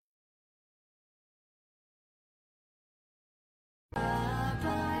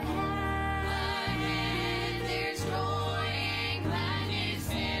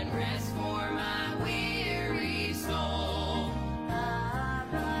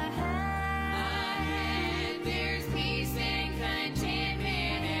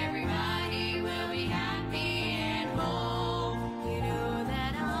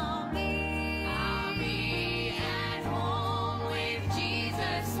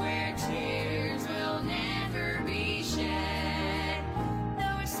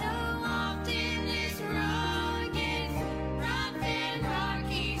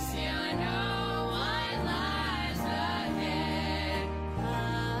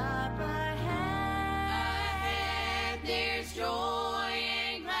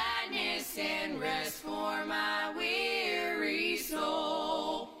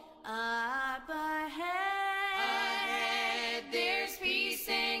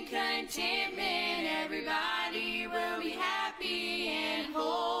contentment, everybody will be happy and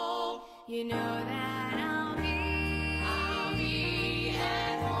whole. You know that I'll be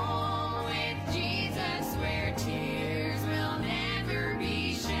at home with Jesus, where tears will never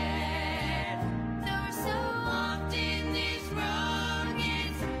be shed. Though so often this road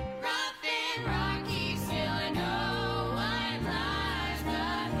gets rough and rocky, still I know what lies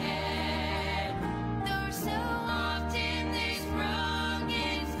ahead. Though so often this road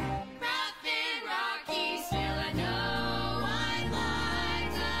gets rough and rocky, still I know what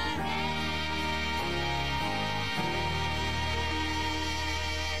lies ahead.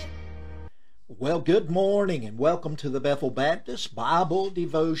 Well, good morning and welcome to the Bethel Baptist Bible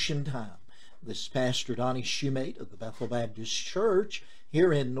Devotion Time. This is Pastor Donnie Shoemate of the Bethel Baptist Church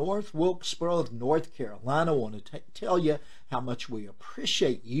here in North Wilkesboro, North Carolina. I want to tell you how much we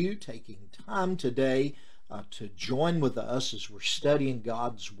appreciate you taking time today to join with us as we're studying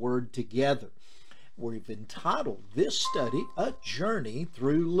God's Word together. We've entitled this study, A Journey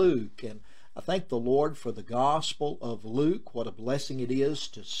Through Luke. And I thank the Lord for the Gospel of Luke. What a blessing it is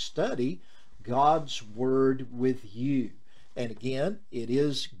to study God's Word with you. And again, it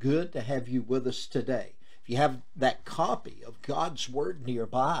is good to have you with us today. If you have that copy of God's Word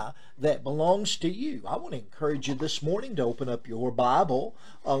nearby that belongs to you, I want to encourage you this morning to open up your Bible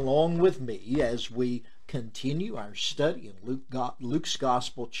along with me as we continue our study in Luke's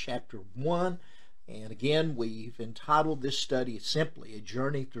Gospel, chapter 1. And again, we've entitled this study simply A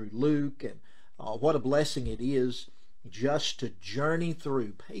Journey Through Luke. And what a blessing it is just to journey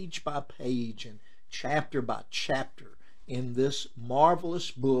through page by page and chapter by chapter in this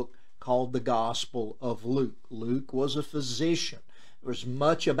marvelous book called the Gospel of Luke. Luke was a physician. There's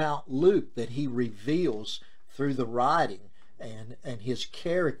much about Luke that he reveals through the writing and his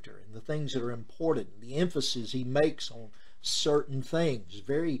character and the things that are important, the emphasis he makes on certain things.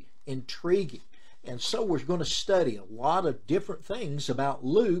 Very intriguing. And so we're going to study a lot of different things about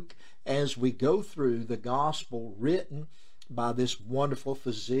Luke as we go through the gospel written by this wonderful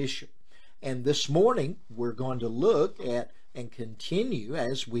physician. And this morning we're going to look at and continue,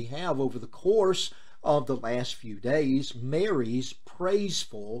 as we have over the course of the last few days, Mary's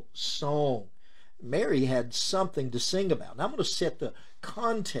praiseful song. Mary had something to sing about. Now I'm going to set the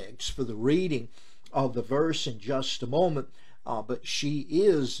context for the reading of the verse in just a moment, but she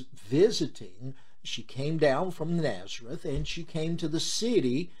is visiting. She came down from Nazareth and she came to the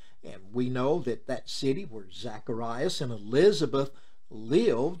city, and we know that that city where Zacharias and Elizabeth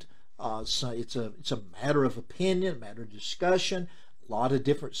lived. So it's a matter of opinion, a matter of discussion. A lot of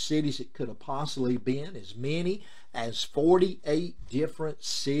different cities it could have possibly been, as many as 48 different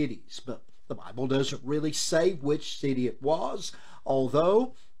cities. But the Bible doesn't really say which city it was,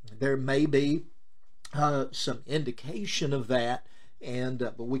 although there may be some indication of that. And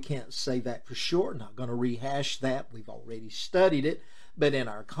but we can't say that for sure. Not going to rehash that. We've already studied it. But in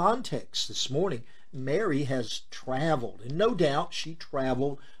our context this morning, Mary has traveled, and no doubt she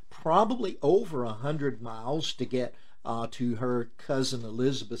traveled probably over 100 miles to get to her cousin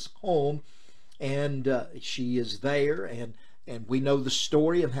Elizabeth's home. And she is there, and we know the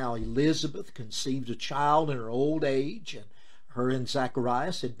story of how Elizabeth conceived a child in her old age, and her and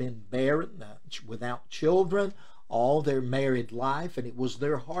Zacharias had been barren, without children, all their married life, and it was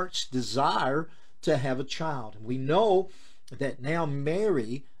their heart's desire to have a child. And we know that now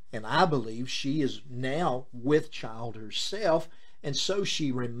Mary, and I believe she is now with child herself, and so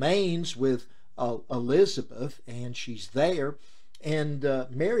she remains with Elizabeth, and she's there. And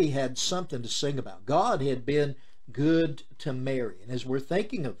Mary had something to sing about. God had been good to Mary. And as we're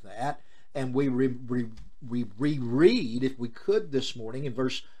thinking of that, and we reread, if we could this morning, in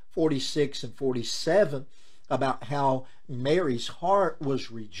verse 46 and 47, about how Mary's heart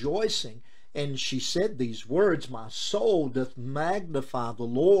was rejoicing. And she said these words, "My soul doth magnify the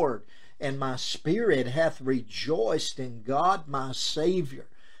Lord, and my spirit hath rejoiced in God my Savior."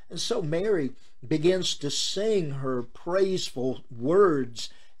 And so Mary begins to sing her praiseful words.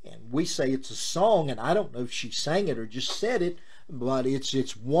 And we say it's a song, and I don't know if she sang it or just said it, but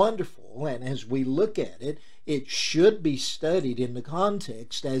it's wonderful. And as we look at it, it should be studied in the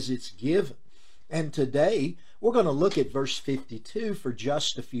context as it's given. And today, we're going to look at verse 52 for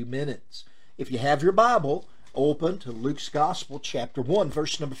just a few minutes. If you have your Bible open to Luke's Gospel, chapter 1,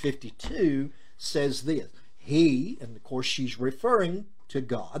 verse number 52 says this. He, and of course she's referring to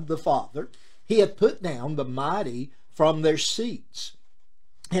God the Father, he had put down the mighty from their seats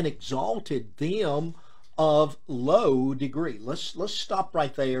and exalted them of low degree. Let's stop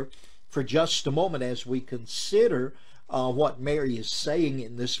right there for just a moment as we consider what Mary is saying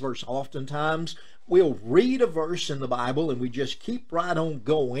in this verse. Oftentimes we'll read a verse in the Bible and we just keep right on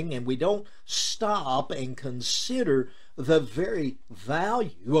going, and we don't stop and consider the very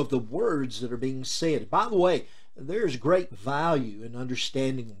value of the words that are being said. By the way, there's great value in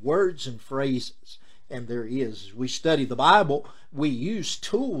understanding words and phrases, and there is. As we study the Bible, we use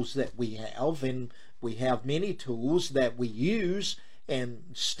tools that we have, and we have many tools that we use and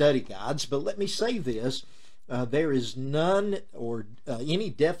study guides. But let me say this, there is none or any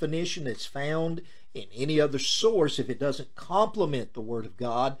definition that's found in any other source. If it doesn't complement the Word of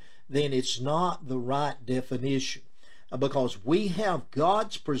God, then it's not the right definition, because we have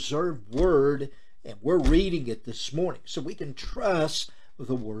God's preserved Word, and we're reading it this morning, so we can trust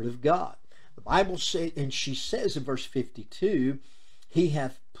the Word of God. The Bible says, and she says in verse 52, He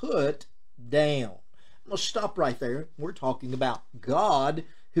hath put down. I'm going to stop right there. We're talking about God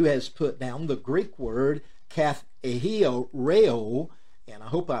who has put down. The Greek word kathehio, and I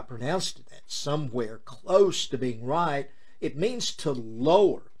hope I pronounced that somewhere close to being right. It means to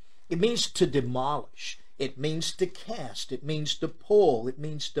lower. It means to demolish. It means to cast. It means to pull. It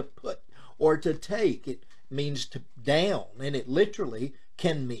means to put or to take. It means to down, and it literally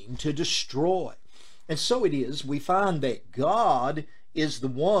can mean to destroy. And so it is, we find that God is the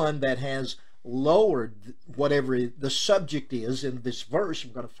one that has lowered whatever the subject is in this verse.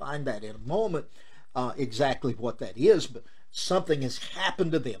 I'm going to find that in a moment, exactly what that is, but something has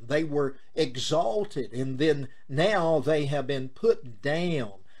happened to them. They were exalted, and then now they have been put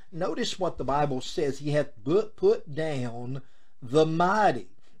down. Notice what the Bible says, He hath put down the mighty.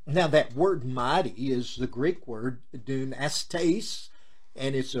 Now that word mighty is the Greek word dunastes,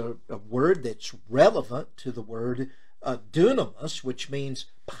 and it's a word that's relevant to the word dunamis, which means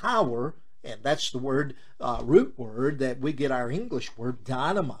power, and that's the word, root word that we get our English word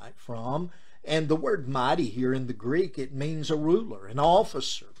dynamite from. And the word mighty here in the Greek, it means a ruler, an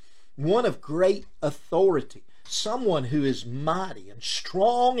officer, one of great authority, someone who is mighty and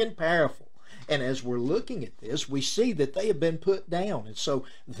strong and powerful. And as we're looking at this, we see that they have been put down. And so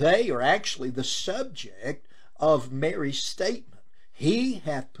they are actually the subject of Mary's statement. He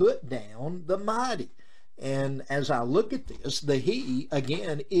hath put down the mighty. And as I look at this, the He,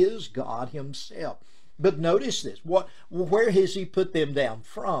 again, is God Himself. But notice this. Where has He put them down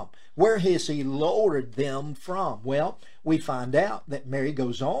from? Where has He lowered them from? Well, we find out that Mary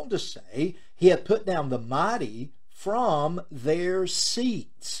goes on to say, He hath put down the mighty from their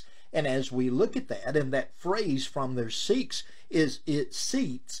seats. And as we look at that, and that phrase from their seats is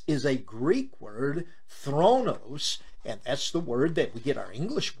a Greek word, thronos, and that's the word that we get our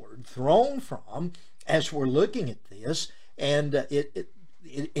English word throne from. As we're looking at this, and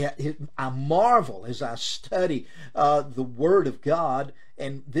I marvel as I study the Word of God,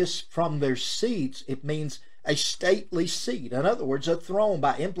 and this from their seats, it means a stately seat. In other words, a throne,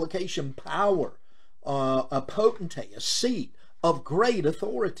 by implication, power, a potentate, a seat of great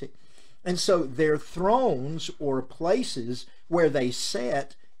authority. And so they're thrones or places where they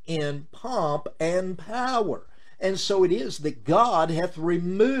sat in pomp and power. And so it is that God hath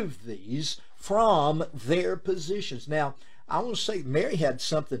removed these from their positions. Now, I want to say Mary had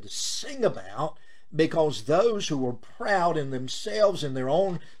something to sing about, because those who were proud in themselves and their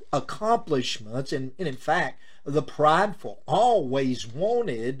own accomplishments, and in fact, the prideful, always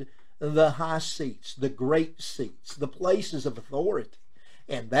wanted the high seats, the great seats, the places of authority.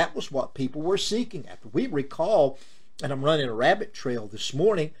 And that was what people were seeking after. We recall, and I'm running a rabbit trail this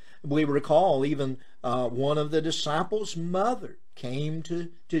morning, we recall even one of the disciples' mother came to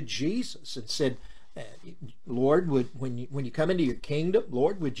Jesus and said, Lord, when you come into your kingdom,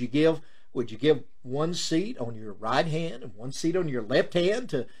 Lord, would you give one seat on your right hand and one seat on your left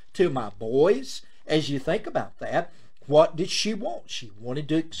hand to my boys? As you think about that, what did she want? She wanted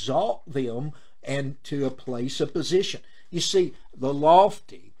to exalt them and to a place of position. You see, the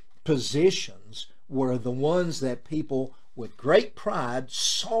lofty positions were the ones that people with great pride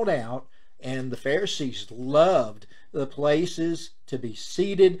sought out, and the Pharisees loved the places to be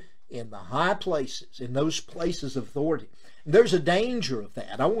seated in the high places, in those places of authority. And there's a danger of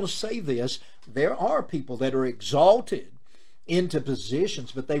that. I want to say this. There are people that are exalted into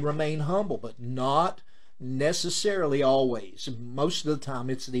positions, but they remain humble, but not necessarily always. Most of the time,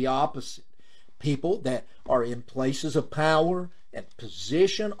 it's the opposite. People that are in places of power and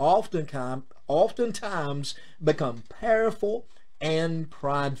position oftentimes become powerful and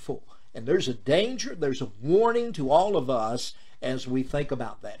prideful. And there's a danger, there's a warning to all of us as we think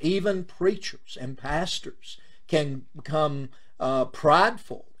about that. Even preachers and pastors can become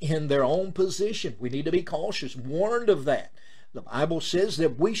prideful in their own position. We need to be cautious, warned of that. The Bible says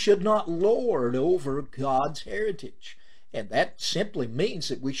that we should not lord over God's heritage. And that simply means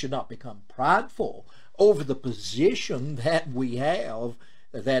that we should not become prideful over the position that we have,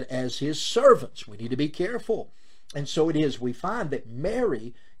 that as his servants, we need to be careful. And so it is, we find that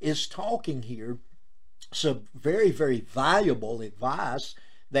Mary is talking here some very, very valuable advice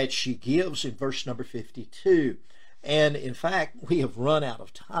that she gives in verse number 52. And in fact, we have run out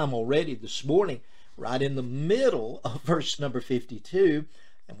of time already this morning, right in the middle of verse number 52.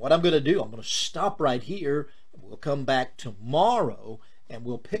 And what I'm going to do, I'm going to stop right here. We'll come back tomorrow and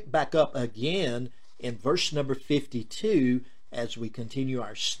we'll pick back up again in verse number 52 as we continue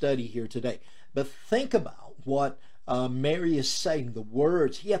our study here today. But think about what Mary is saying, the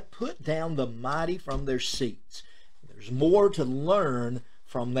words, he hath put down the mighty from their seats. There's more to learn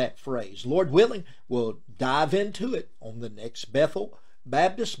from that phrase. Lord willing, we'll dive into it on the next Bethel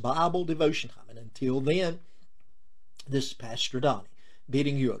Baptist Bible Devotion Time. And until then, this is Pastor Donnie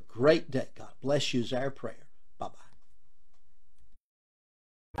bidding you a great day. God bless you is our prayer. Bye-bye.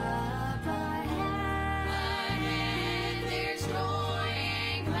 There's joy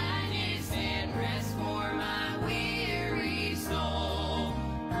and gladness and rest for my weary soul.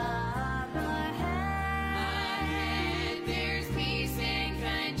 Ahead, there's peace and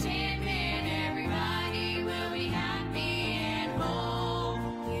contentment. Everybody will be happy and whole.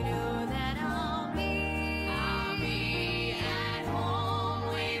 You know that I'll be at home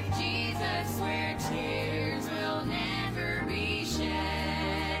with Jesus, where tears will never be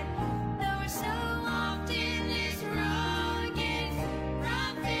shed. Though so often this road gets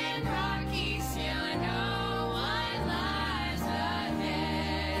rough and rocky, still I know what lies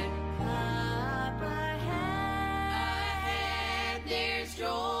ahead. Up ahead, there's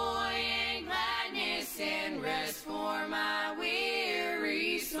joy and gladness and rest for my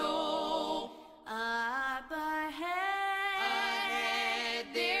weary soul. Up ahead,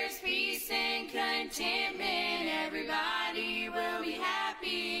 there's peace and contentment. Everybody will be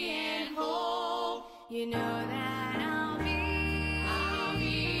happy and whole. You know that